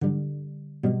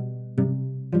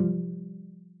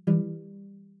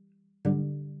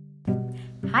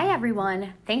Hi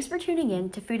everyone, thanks for tuning in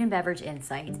to Food and Beverage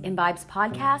Insights, Imbibe's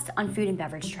podcast on food and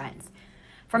beverage trends.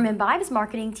 From Imbibe's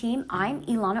marketing team, I'm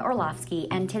Ilana Orlovsky,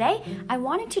 and today I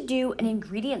wanted to do an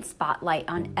ingredient spotlight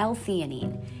on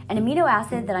L-theanine, an amino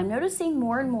acid that I'm noticing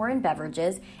more and more in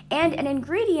beverages, and an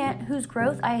ingredient whose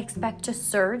growth I expect to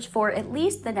surge for at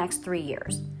least the next 3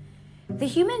 years. The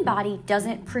human body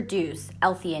doesn't produce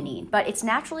L-theanine, but it's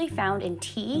naturally found in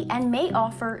tea and may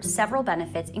offer several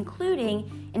benefits,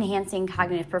 including enhancing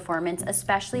cognitive performance,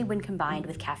 especially when combined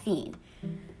with caffeine.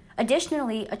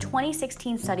 Additionally, a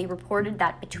 2016 study reported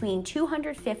that between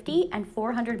 250 and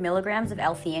 400 milligrams of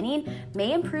L-theanine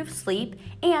may improve sleep,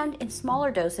 and in smaller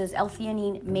doses,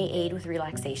 L-theanine may aid with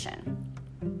relaxation.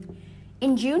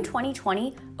 In June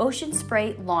 2020, Ocean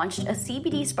Spray launched a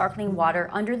CBD sparkling water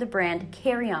under the brand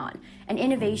Carry On, an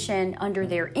innovation under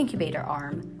their incubator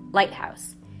arm,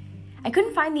 Lighthouse. I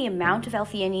couldn't find the amount of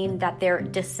L-theanine that their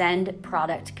Descend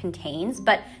product contains,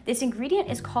 but this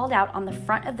ingredient is called out on the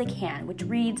front of the can, which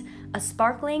reads, a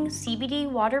sparkling CBD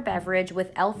water beverage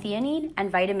with L-theanine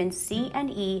and vitamins C and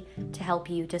E to help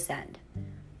you descend.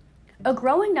 A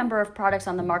growing number of products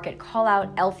on the market call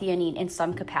out L-theanine in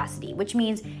some capacity, which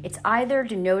means it's either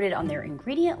denoted on their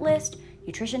ingredient list,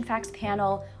 nutrition facts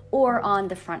panel, or on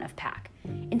the front of pack.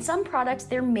 In some products,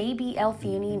 there may be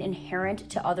L-theanine inherent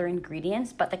to other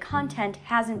ingredients, but the content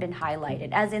hasn't been highlighted,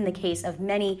 as in the case of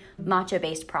many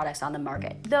matcha-based products on the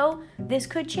market, though this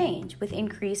could change with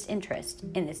increased interest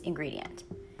in this ingredient.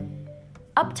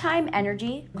 Uptime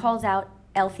Energy calls out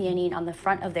L-theanine on the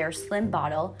front of their slim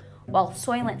bottle, while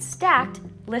Soylent Stacked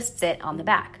lists it on the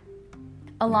back.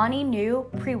 Alani Nu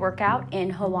pre-workout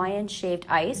in Hawaiian shaved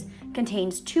ice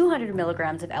contains 200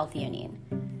 milligrams of L-theanine.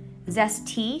 Zest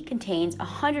Tea contains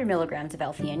 100 milligrams of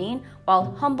L-theanine,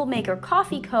 while Humble Maker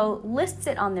Coffee Co. lists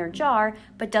it on their jar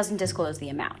but doesn't disclose the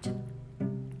amount.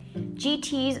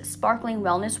 GT's Sparkling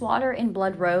Wellness Water in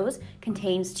Blood Rose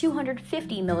contains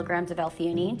 250 milligrams of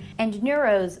L-theanine, and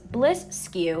Neuro's Bliss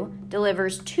Skew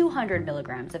delivers 200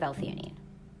 milligrams of L-theanine.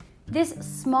 This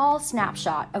small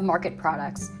snapshot of market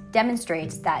products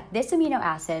demonstrates that this amino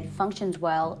acid functions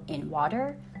well in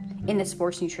water, in the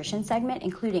sports nutrition segment,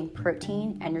 including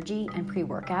protein, energy, and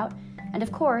pre-workout, and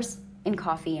of course, in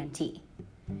coffee and tea.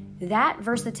 That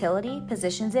versatility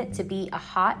positions it to be a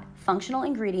hot, functional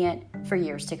ingredient for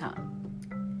years to come.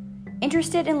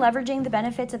 Interested in leveraging the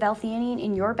benefits of L-theanine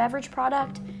in your beverage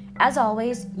product? As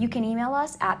always, you can email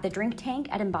us at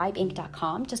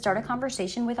thedrinktank@imbibeinc.com to start a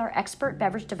conversation with our expert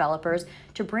beverage developers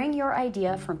to bring your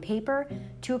idea from paper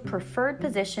to a preferred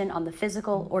position on the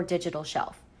physical or digital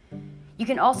shelf. You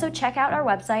can also check out our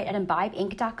website at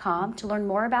imbibeinc.com to learn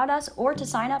more about us or to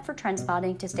sign up for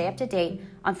Trendspotting to stay up to date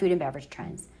on food and beverage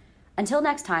trends. Until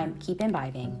next time, keep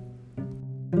imbibing.